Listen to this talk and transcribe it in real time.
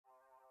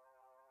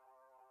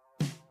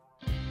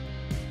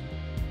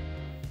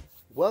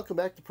Welcome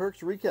back to Perks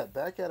Recap.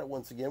 Back at it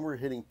once again. We're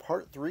hitting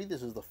part 3.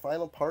 This is the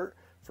final part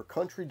for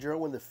Country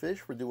Joe and the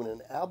Fish. We're doing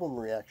an album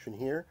reaction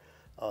here.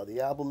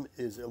 The album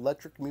is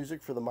Electric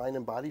Music for the Mind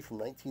and Body from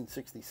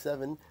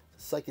 1967.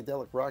 It's a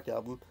psychedelic rock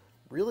album.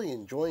 Really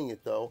enjoying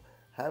it though.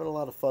 Having a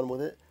lot of fun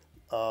with it.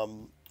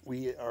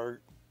 We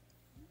are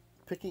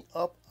picking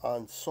up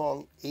on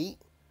song 8.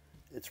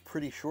 It's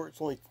pretty short.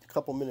 It's only a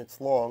couple minutes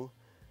long.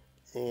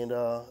 And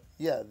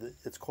yeah,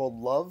 it's called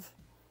Love.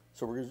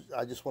 So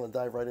I just want to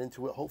dive right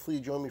into it. Hopefully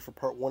you join me for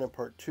part 1 and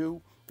part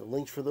 2. The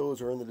links for those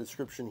are in the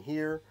description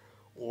here.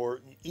 Or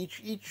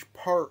each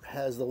part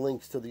has the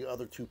links to the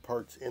other 2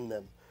 parts in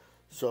them.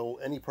 So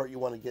any part you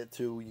want to get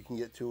to, you can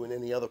get to in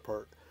any other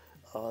part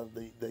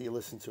that you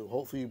listen to.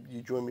 Hopefully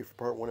you join me for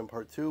part 1 and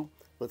part 2.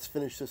 Let's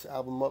finish this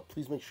album up.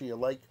 Please make sure you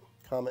like,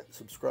 comment,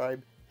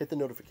 subscribe, hit the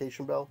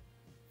notification bell.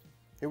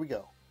 Here we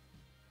go.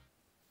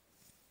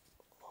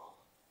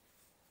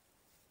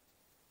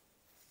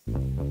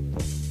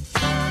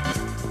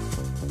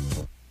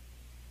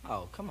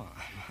 Oh, come on.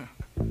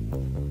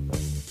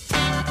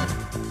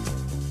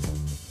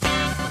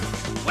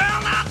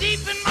 Well, now deep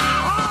in my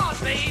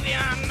heart, baby,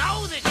 I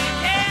know that you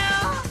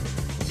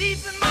care. Deep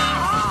in my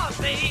heart,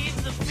 babe,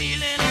 the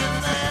feeling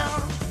is there.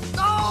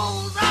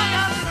 Knows I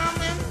got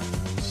something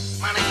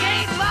money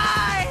can't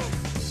buy.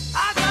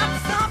 I got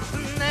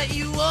something that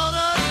you ought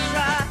to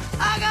try.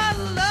 I got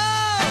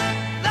love,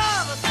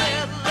 love, I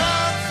said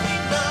love,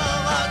 sweet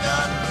love. I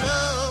got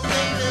love,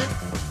 baby,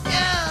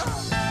 yeah.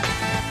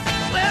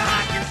 Well,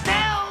 I can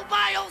tell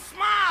by your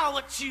smile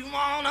what you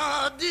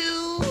wanna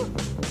do.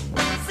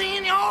 See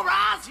in your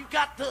eyes, you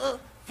got the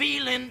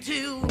feeling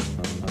too.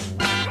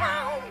 Come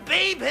on,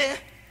 baby,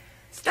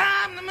 it's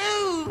time to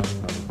move.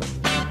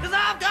 'Cause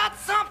I've got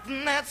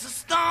something that's a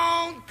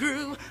stone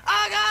groove.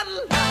 I got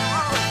love,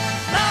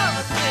 love,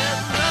 I said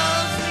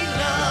love, sweet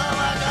love.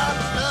 I got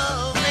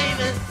love,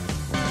 baby.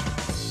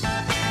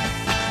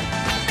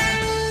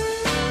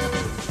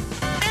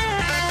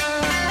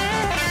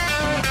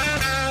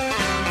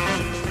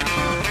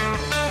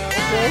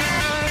 Okay.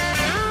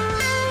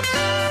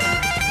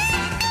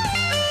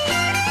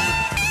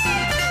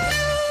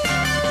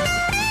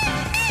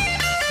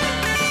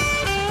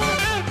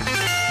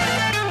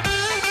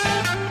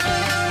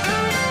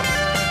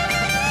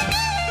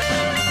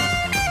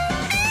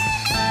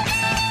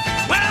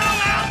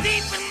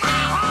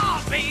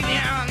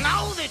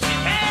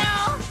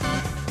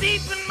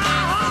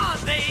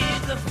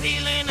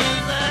 Feeling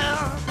is there.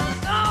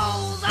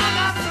 Knows I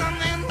got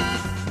something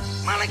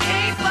money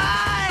can't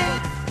buy.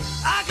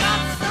 I got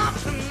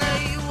something that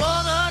you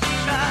ought to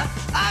try.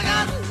 I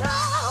got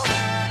love,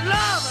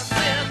 love, I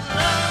said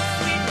love,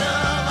 sweet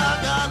love. I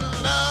got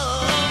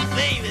love,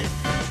 baby,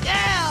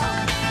 yeah.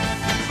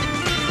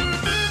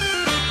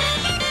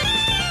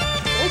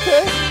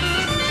 Okay.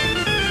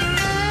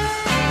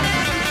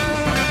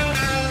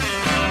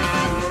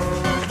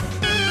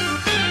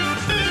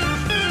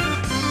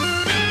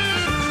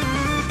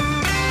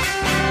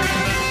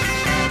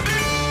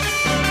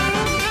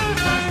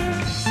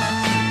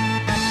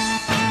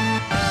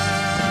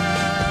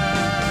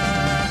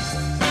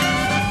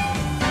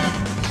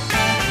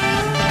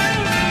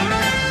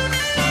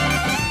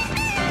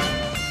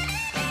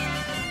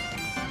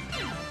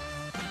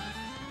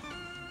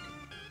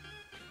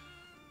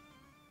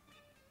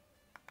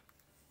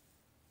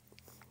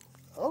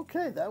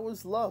 Okay, that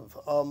was Love.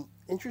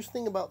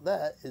 Interesting about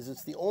that is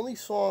it's the only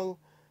song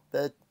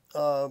that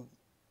Joe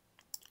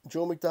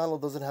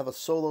McDonald doesn't have a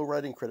solo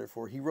writing credit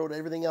for. He wrote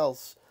everything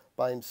else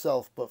by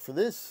himself, but for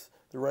this,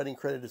 the writing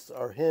credits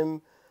are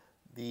him,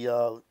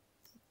 the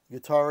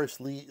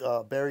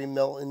guitarist Barry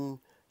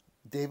Melton,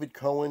 David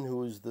Cohen,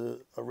 who is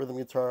a rhythm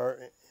guitar,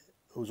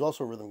 who's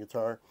also a rhythm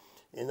guitar,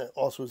 and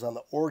also is on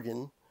the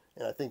organ,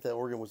 and I think that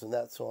organ was in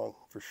that song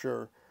for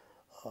sure.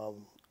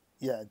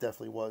 Yeah, it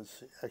definitely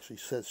was. It actually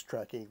says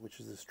track 8, which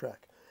is this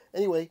track.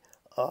 Anyway,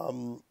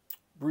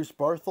 Bruce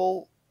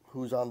Barthel,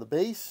 who's on the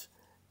bass.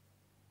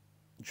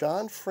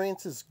 John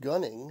Francis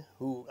Gunning,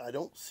 who I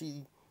don't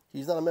see,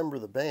 he's not a member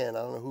of the band.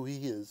 I don't know who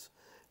he is.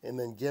 And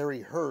then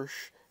Gary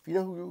Hirsch. If you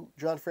know who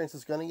John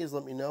Francis Gunning is,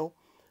 let me know.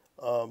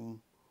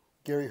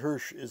 Gary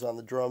Hirsch is on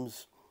the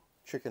drums,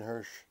 Chicken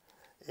Hirsch.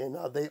 And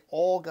they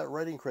all got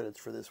writing credits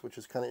for this, which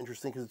is kind of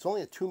interesting because it's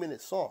only a 2-minute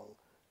song.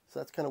 So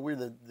that's kind of weird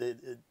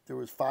that there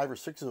was 5 or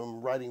 6 of them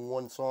writing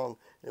one song,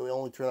 and it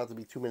only turned out to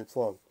be 2 minutes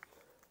long.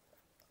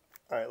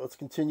 All right, let's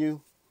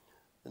continue.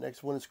 The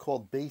next one is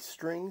called Bass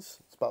Strings.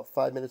 It's about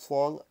 5 minutes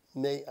long.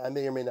 I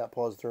may or may not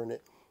pause during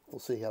it. We'll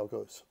see how it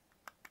goes.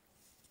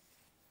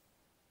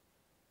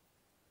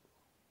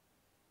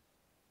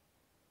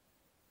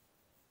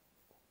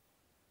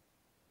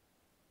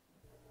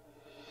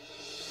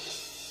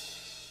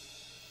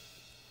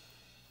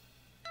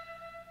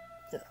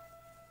 Yeah.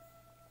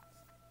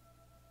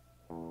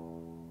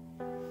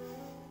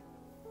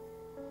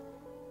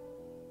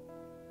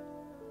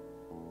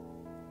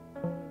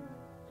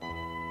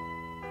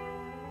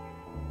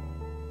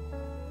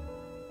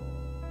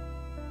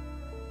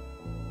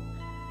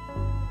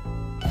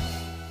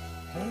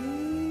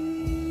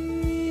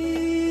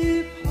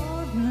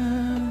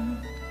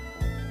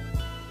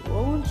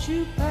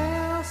 you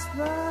pass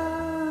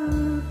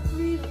the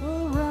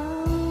people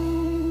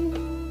round.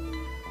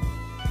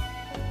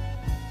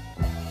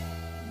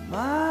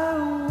 My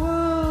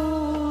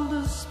world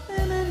is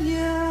spinning,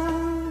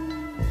 yeah.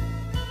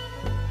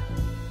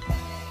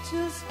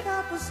 Just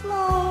got to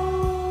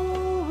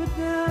slow it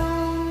down.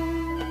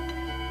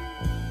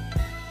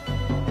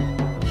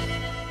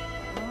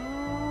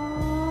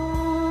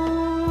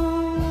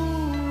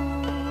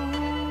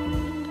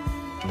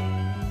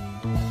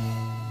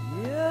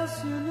 Yes,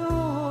 you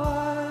know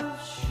I've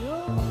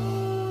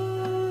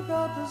sure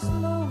got to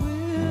slow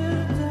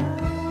it down.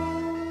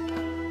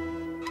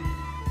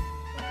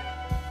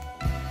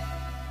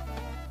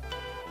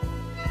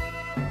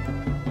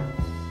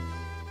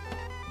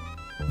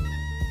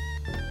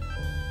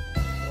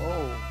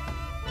 Oh,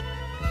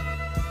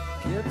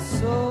 It's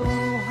so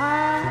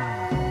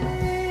high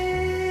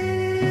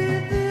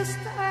this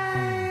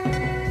time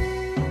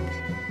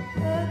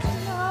that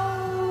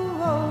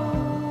I'll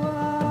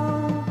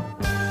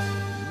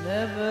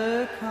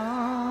never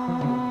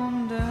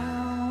come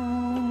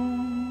down.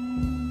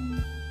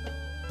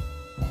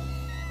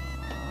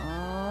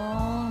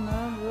 I'll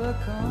never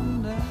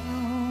come down.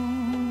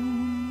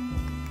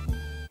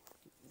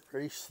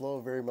 very slow,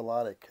 very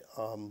melodic.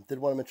 Did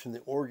want to mention the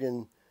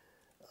organ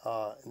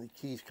and the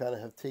keys kind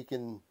of have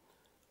taken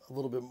a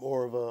little bit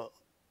more of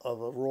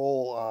a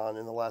role on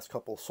in the last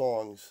couple of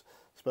songs,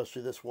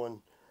 especially this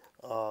one.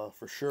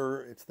 For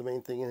sure, it's the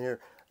main thing in here.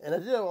 And I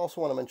did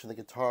also want to mention the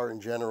guitar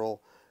in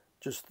general.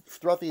 Just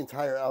throughout the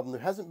entire album,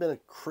 there hasn't been a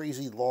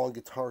crazy long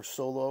guitar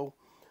solo,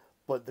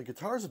 but the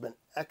guitars have been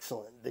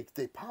excellent.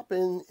 They pop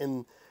in,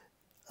 and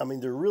I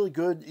mean they're really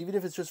good, even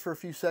if it's just for a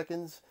few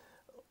seconds.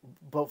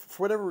 But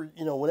for whatever,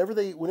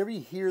 whenever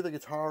you hear the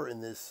guitar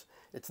in this,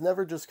 it's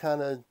never just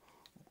kind of,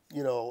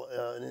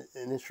 an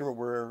instrument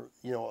where,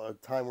 a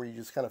time where you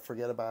just kind of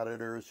forget about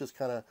it, or it's just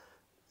kind of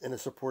in a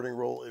supporting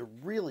role. It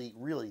really,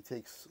 really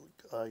takes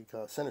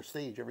center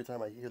stage every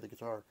time I hear the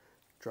guitar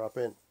drop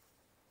in.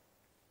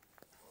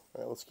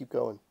 All right, let's keep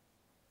going.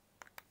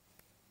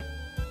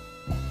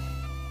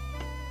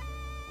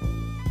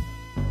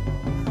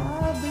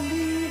 I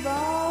believe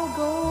I'll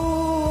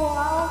go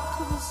out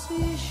to the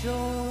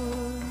seashore.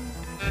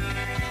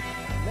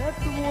 Let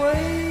the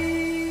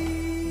waves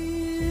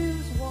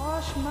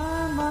wash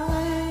my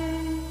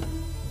mind.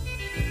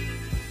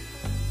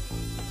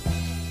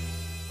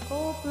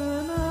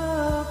 Open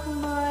up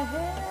my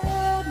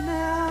head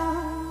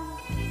now,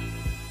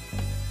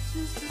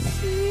 just to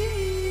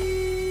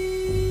see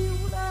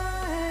what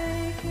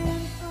I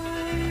can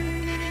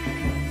find.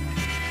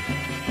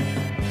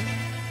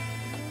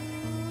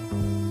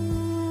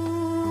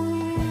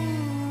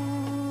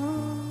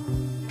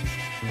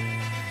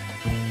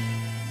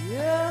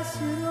 Yes,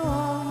 you know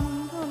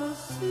I'm gonna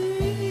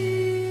see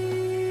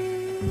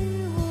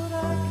what I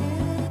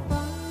can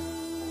find.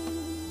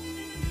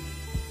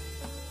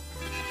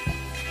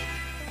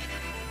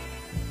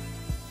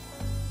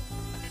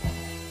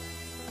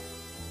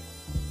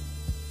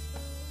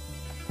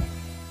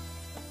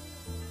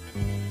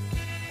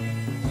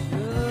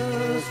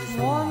 Just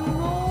one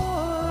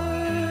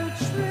more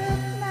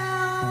trip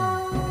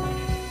now,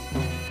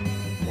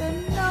 and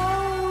no,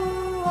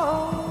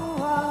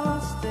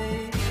 I'll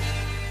stay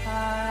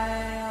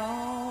high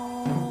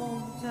all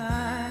the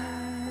time.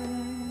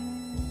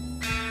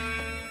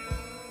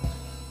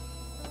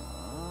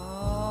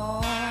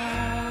 All the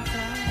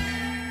time.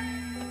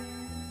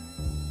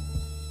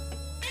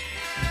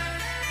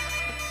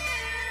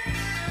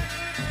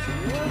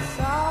 Yes,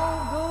 I'll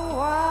go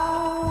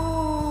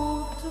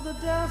out to the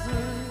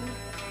desert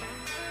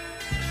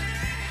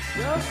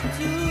just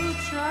to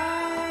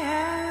try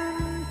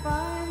and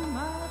find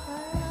my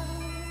path.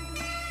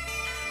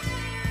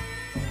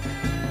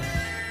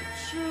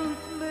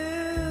 Truth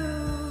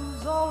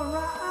lives all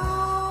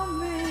around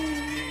me,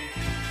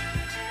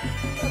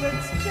 but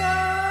it's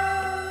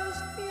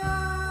just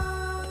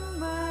beyond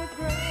my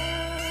grasp.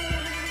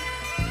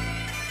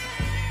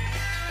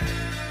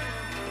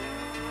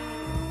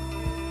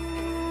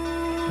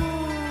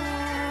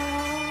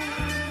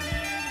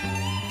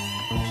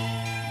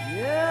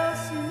 Yes,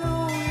 you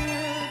know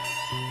it's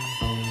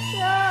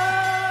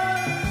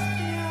just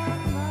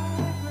beyond my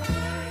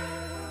grasp.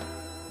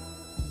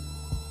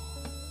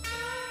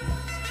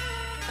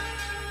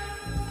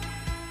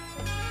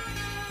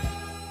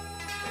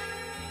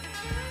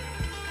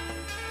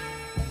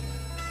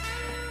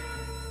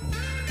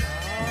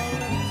 All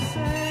the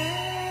sand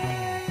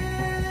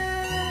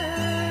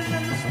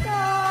and the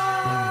stars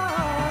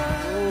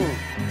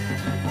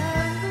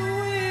and the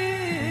wind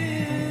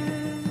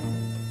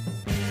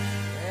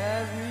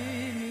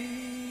carry me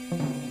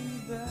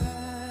back.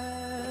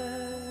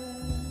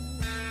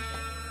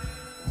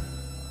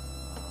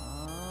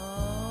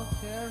 Oh,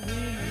 carry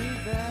me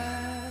back.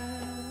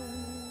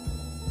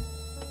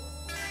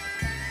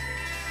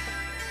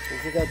 If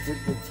we got the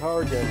guitar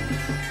again,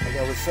 like I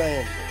was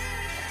saying.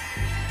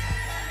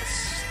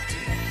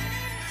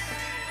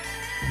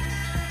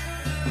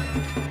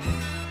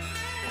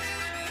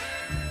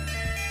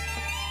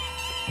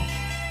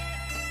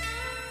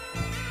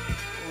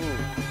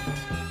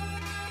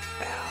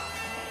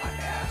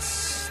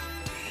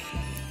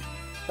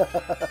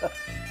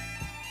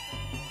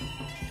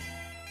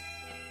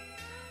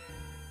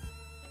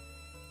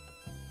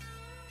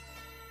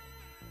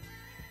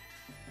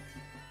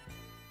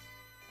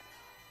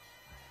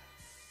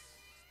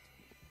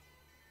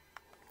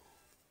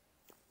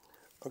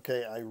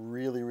 Okay, I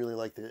really, really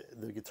like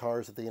the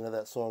guitars at the end of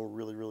that song.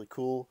 Really, really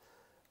cool.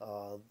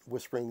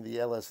 Whispering the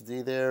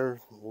LSD there.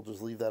 We'll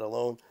just leave that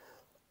alone.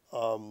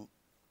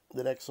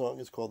 The next song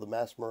is called The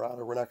Masked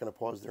Marauder. We're not going to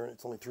pause there.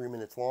 It's only 3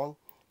 minutes long.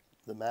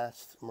 The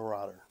Masked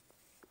Marauder.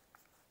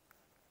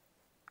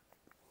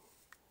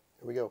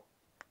 Here we go.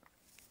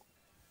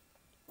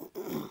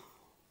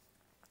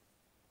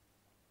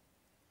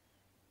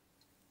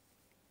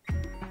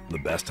 The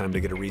best time to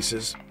get a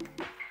Reese's?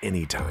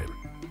 Anytime.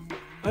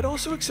 I'd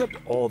also accept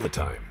all the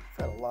time.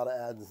 I've had a lot of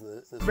ads.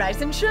 This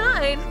Rise and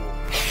shine.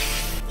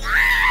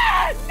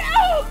 Ah!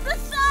 No! The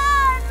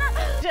sun!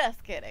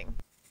 Just kidding.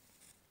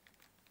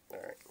 All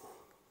right.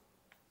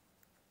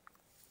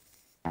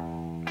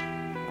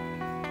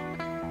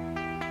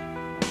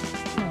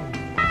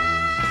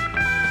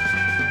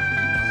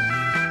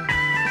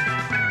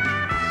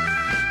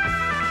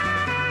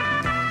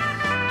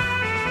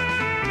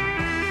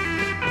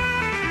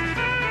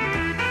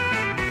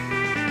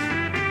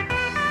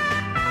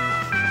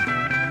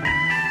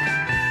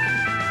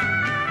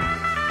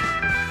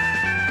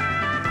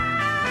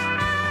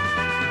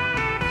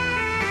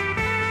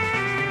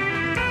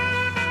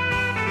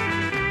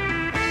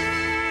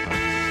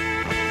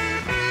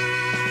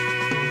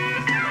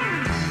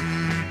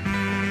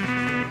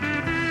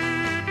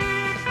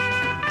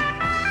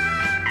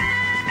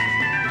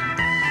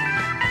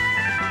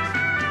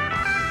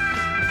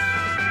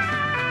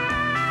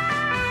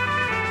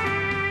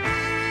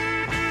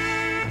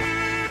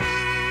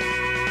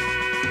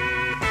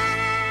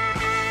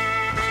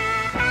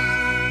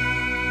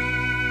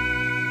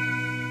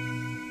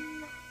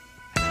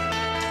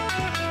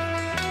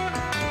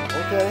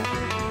 Okay.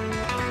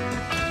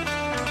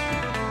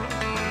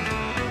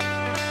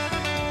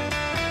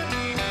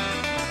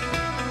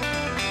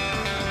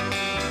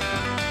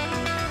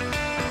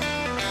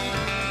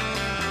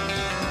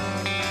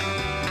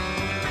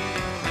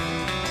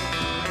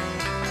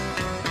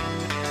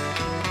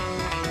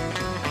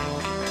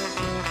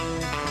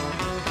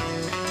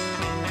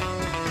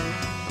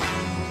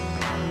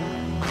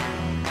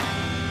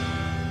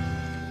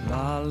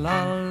 La la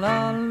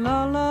la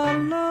la la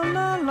la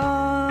la la.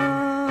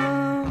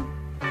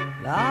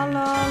 La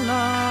la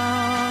la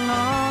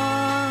la.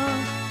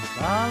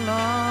 La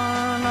la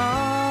la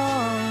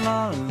la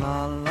la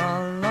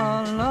la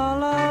la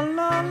la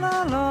la la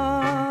la.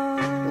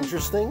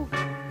 Interesting.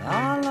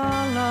 La la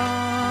la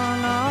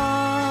la.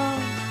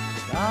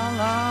 La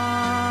la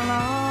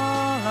la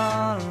la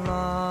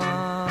la.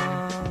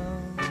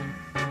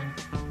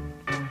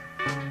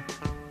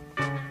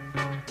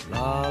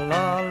 La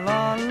la la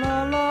la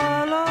la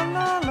la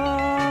la la.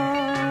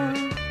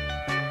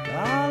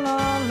 La la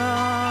la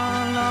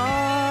la.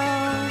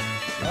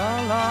 La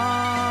la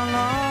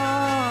la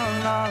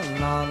la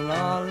la la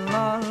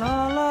la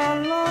la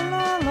la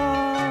la la.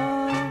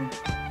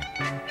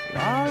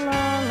 La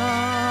la la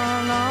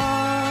la.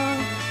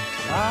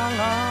 La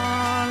la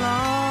la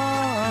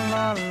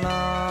la la.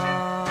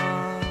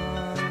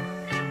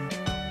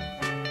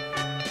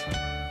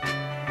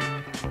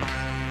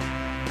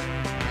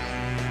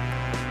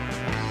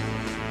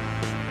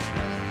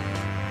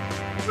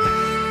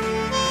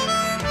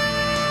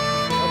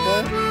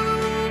 Okay.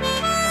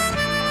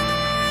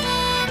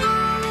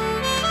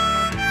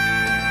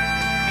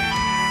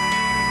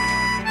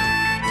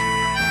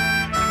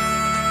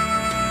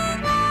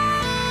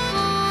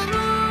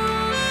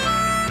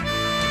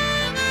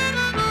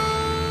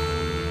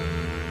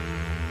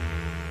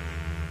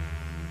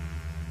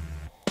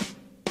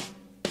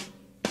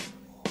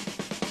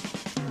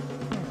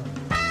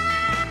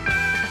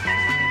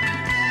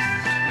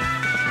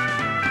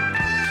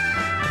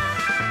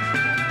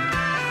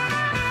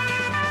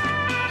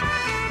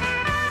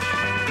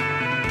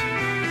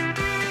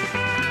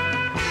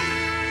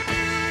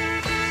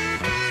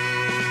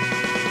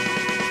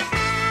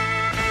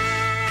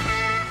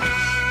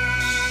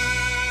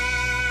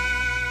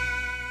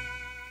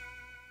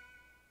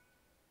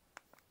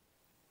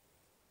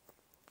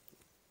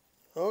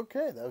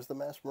 Okay, that was the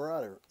Masked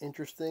Marauder.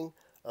 Interesting.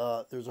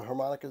 There's a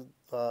harmonica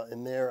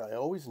in there. I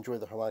always enjoy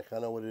the harmonica. I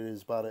know what it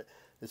is about it.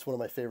 It's one of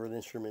my favorite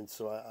instruments,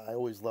 so I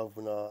always love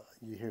when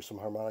you hear some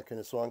harmonica in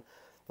a song.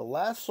 The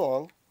last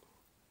song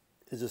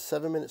is a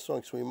 7-minute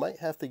song, so we might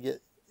have to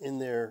get in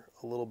there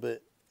a little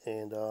bit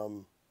and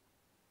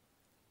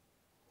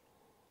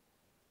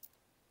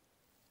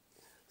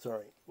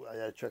sorry, I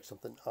gotta check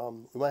something.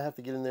 We might have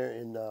to get in there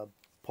and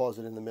pause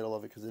it in the middle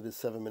of it because it is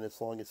 7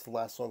 minutes long. It's the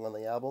last song on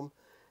the album.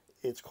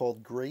 It's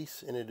called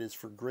Grace, and it is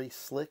for Grace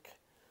Slick,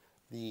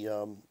 the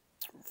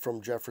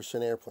from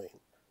Jefferson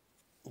Airplane.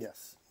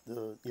 Yes,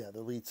 the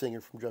lead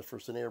singer from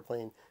Jefferson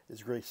Airplane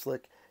is Grace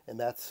Slick, and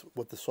that's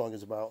what the song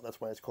is about.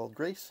 That's why it's called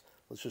Grace.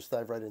 Let's just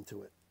dive right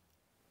into it.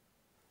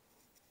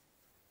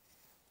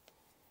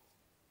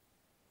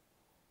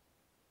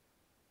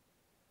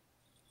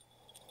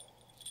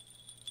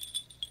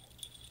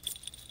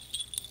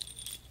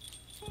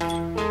 One,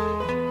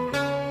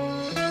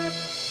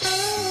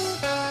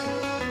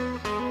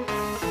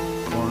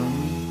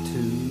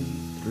 two,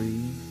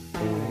 three,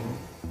 four.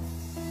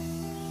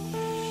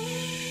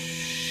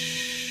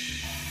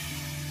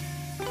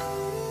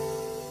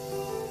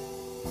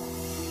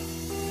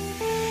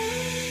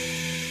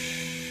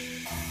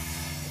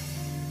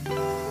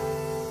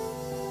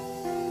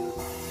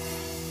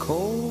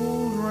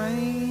 Cold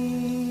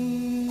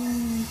rain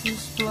to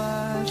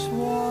splash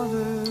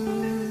water,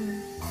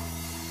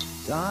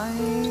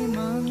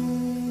 diamonds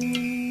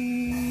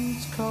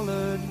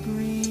colored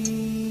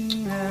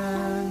green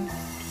and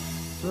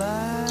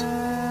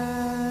flash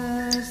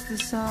the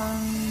sun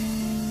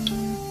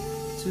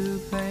to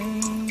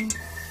paint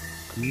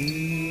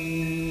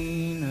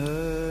green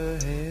her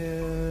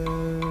hair.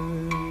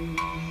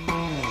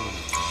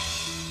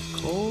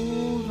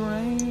 Cold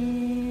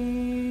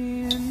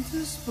rain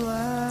to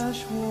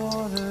splash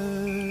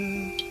water,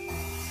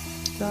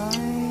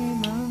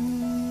 diamonds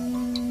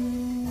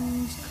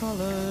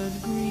colored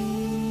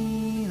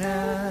green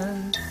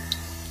and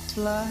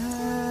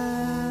flash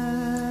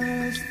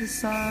the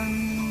sun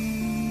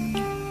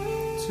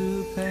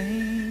to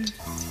paint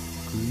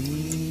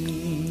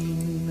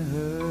green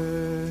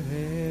her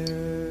hair.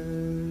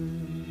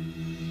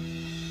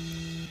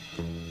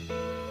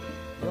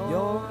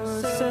 Your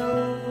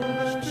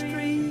silver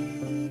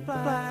streak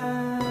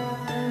flash,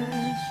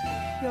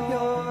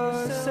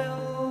 your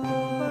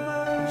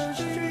silver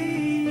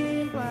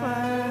streak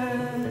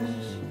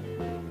flash,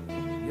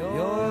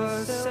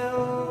 your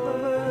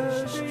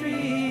silver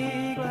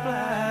streak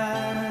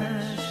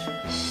flash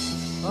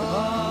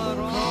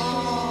across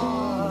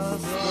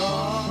the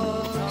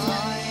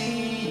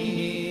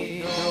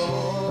tiny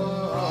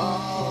door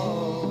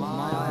of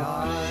my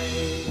eye.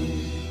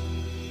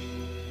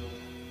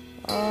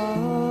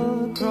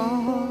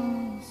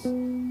 Across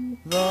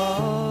the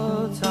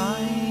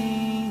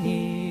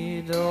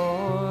tiny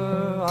door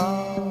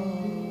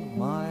of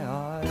my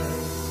eye.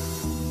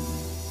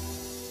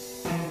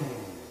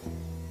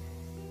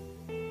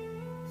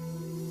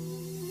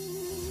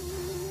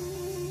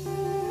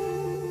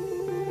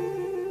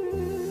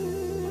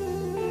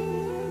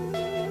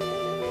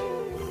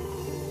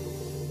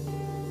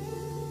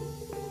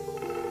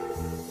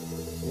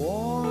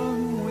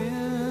 Warm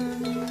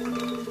wind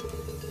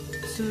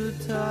to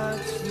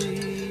touch the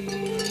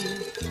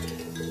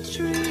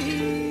trees,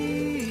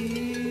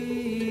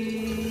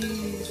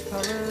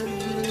 colored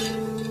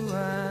blue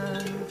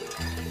and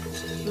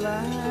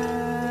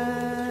flash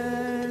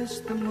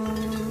the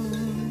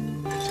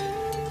moon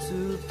to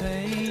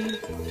paint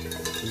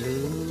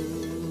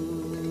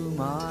blue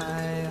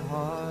my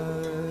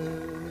heart.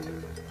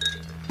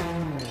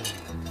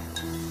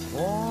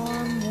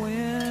 Warm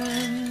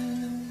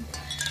wind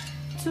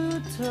to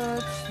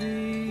touch the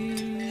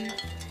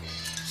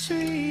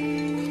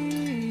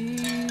trees,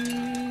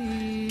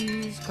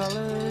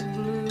 colored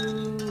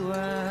blue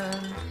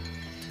and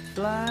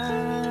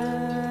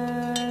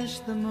flash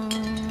the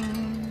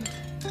moon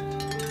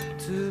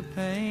to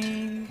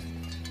paint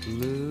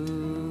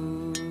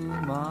blue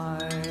my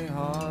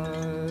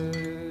heart.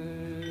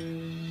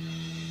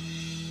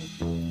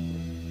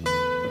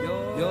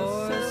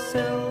 Your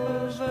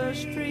silver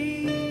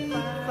streak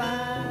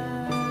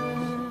flash,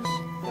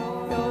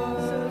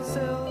 your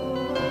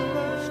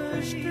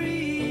silver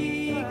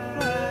streak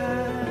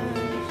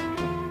flash,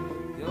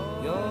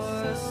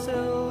 your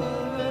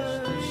silver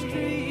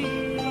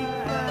streak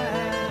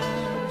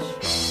flash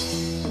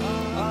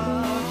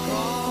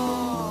across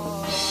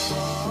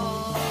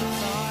the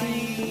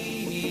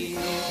tiny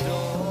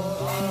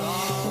door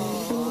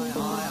of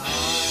my eye.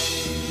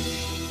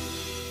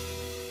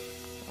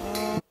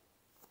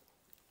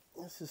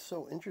 This is so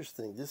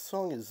interesting. This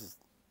song is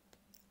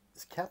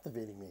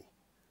captivating me.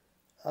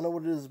 I don't know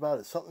what it is about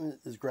it. Something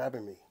is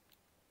grabbing me.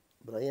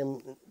 But I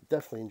am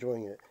definitely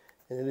enjoying it.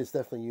 And it is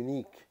definitely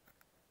unique.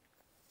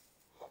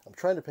 I'm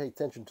trying to pay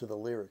attention to the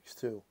lyrics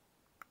too.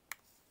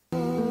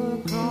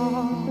 Across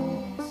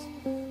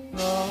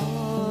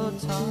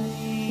the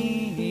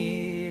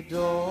tiny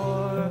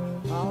door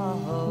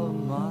of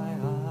my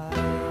eye.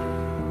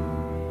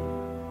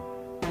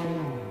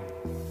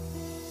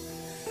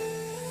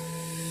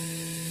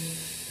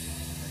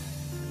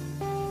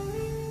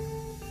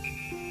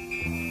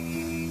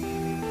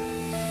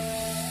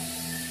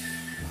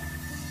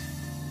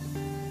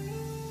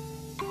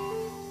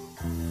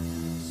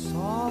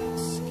 Soft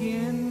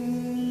skin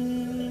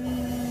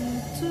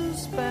to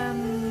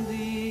spend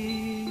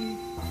the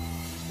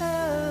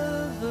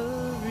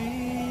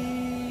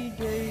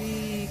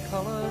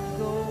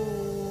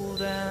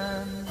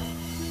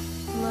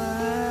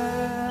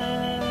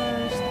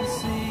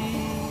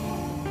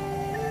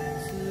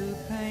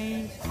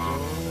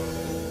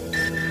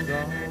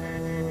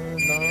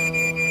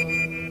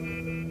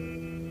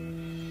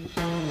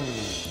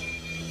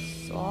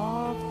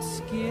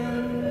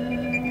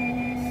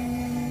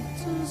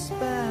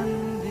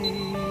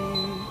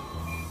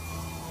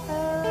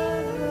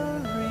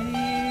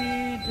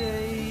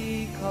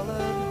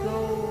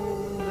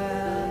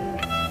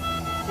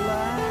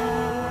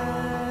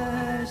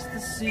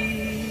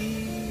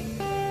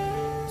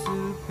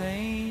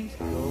paint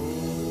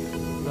coat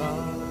of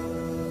love.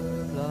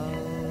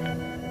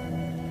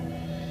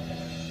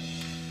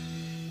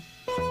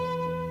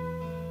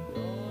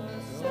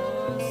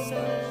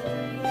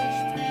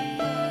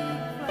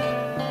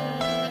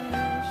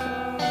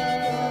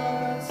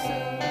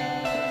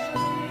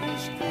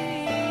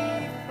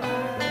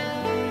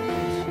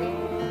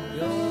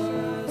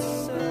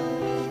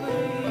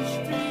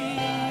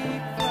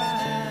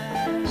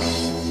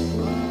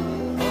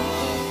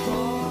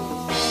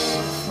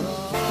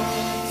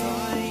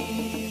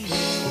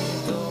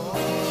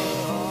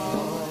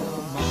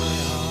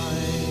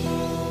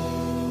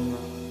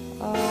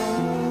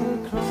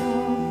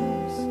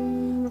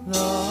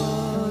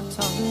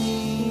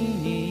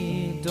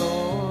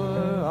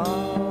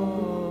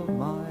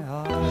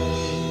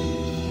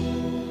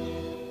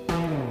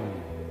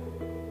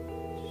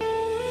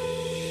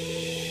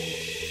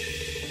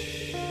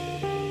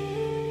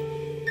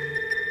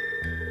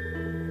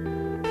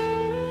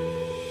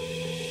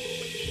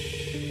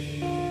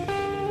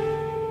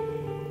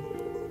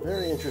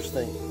 Very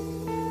interesting.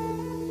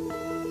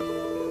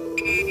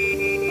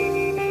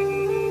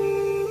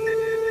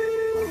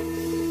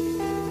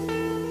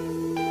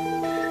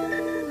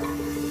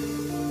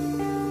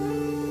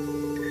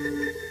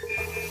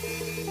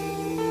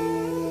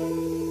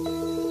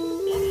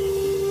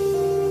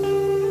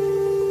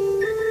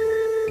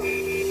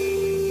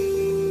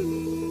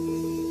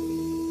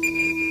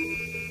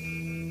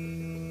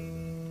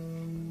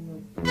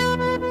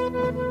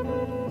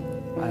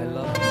 I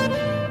love you.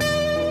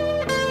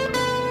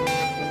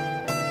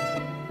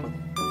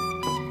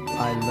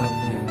 I love you. I love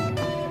you.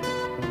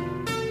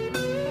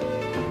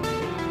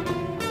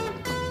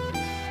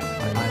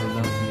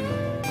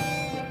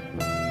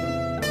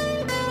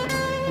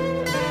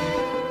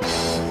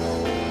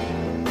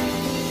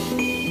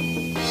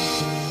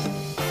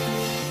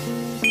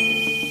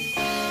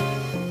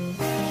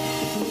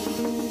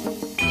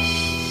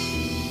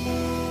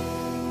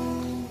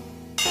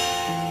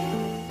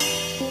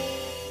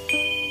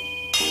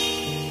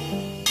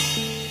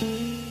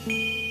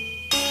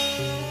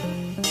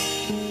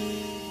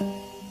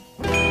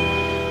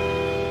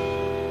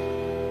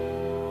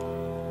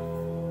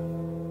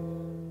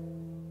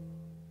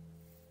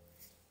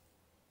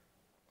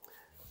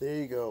 There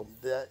you go.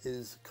 That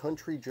is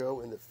Country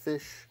Joe and the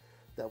Fish.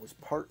 That was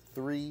part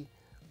 3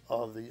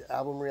 of the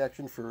album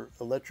reaction for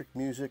Electric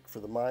Music for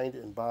the Mind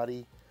and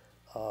Body.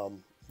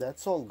 That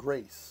song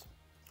Grace,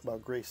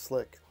 about Grace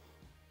Slick,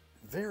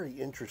 very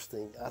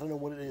interesting. I don't know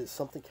what it is.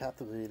 Something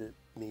captivated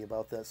me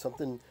about that.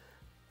 Something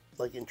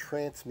like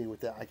entranced me with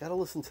that. I got to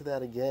listen to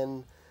that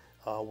again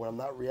when I'm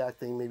not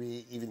reacting,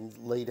 maybe even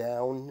lay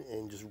down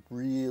and just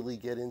really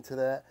get into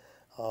that.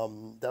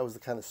 That was the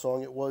kind of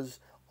song it was.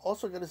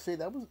 Also got to say,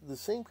 that was the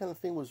same kind of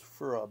thing was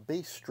for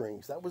bass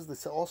strings. That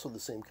was also the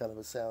same kind of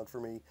a sound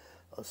for me.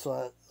 A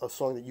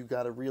song that you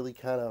got to really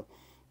kind of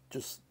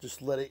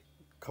just let it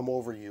come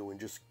over you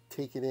and just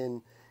take it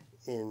in,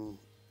 you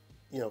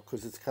know,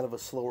 because it's kind of a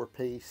slower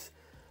pace.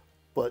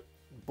 But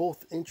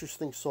both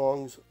interesting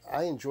songs.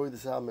 I enjoyed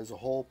this album as a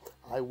whole.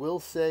 I will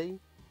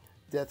say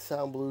Death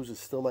Sound Blues is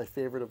still my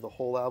favorite of the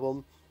whole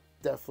album.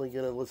 Definitely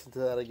going to listen to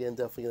that again.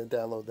 Definitely going to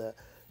download that.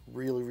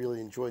 Really,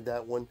 really enjoyed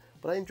that one.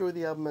 But I enjoyed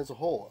the album as a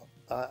whole.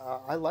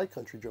 I like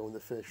Country Joe and the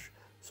Fish.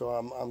 So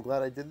I'm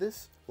glad I did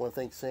this. I want to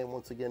thank Sam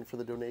once again for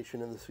the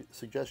donation and the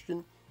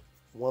suggestion.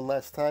 One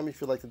last time,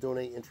 if you'd like to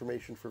donate,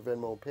 information for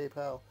Venmo and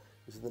PayPal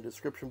is in the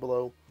description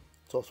below.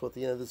 It's also at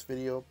the end of this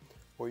video.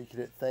 Or you can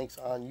hit thanks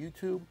on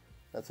YouTube.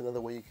 That's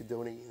another way you could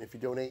donate. And if you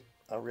donate,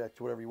 I'll react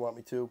to whatever you want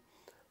me to.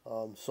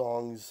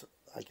 Songs,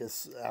 I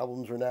guess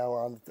albums are now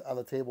on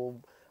the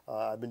table.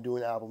 I've been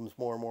doing albums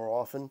more and more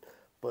often,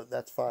 but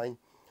that's fine.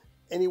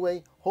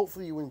 Anyway,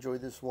 hopefully you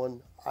enjoyed this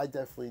one. I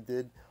definitely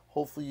did.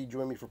 Hopefully you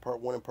join me for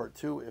part 1 and part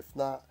 2. If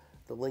not,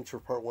 the links for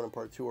part 1 and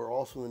part 2 are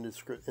also in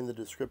the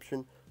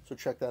description. So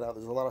check that out.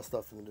 There's a lot of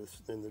stuff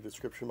in the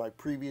description. My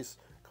previous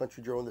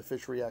Country Joe and the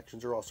Fish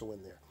reactions are also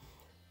in there.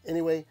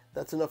 Anyway,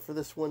 that's enough for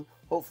this one.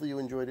 Hopefully you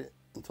enjoyed it.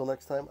 Until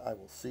next time, I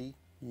will see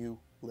you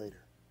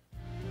later.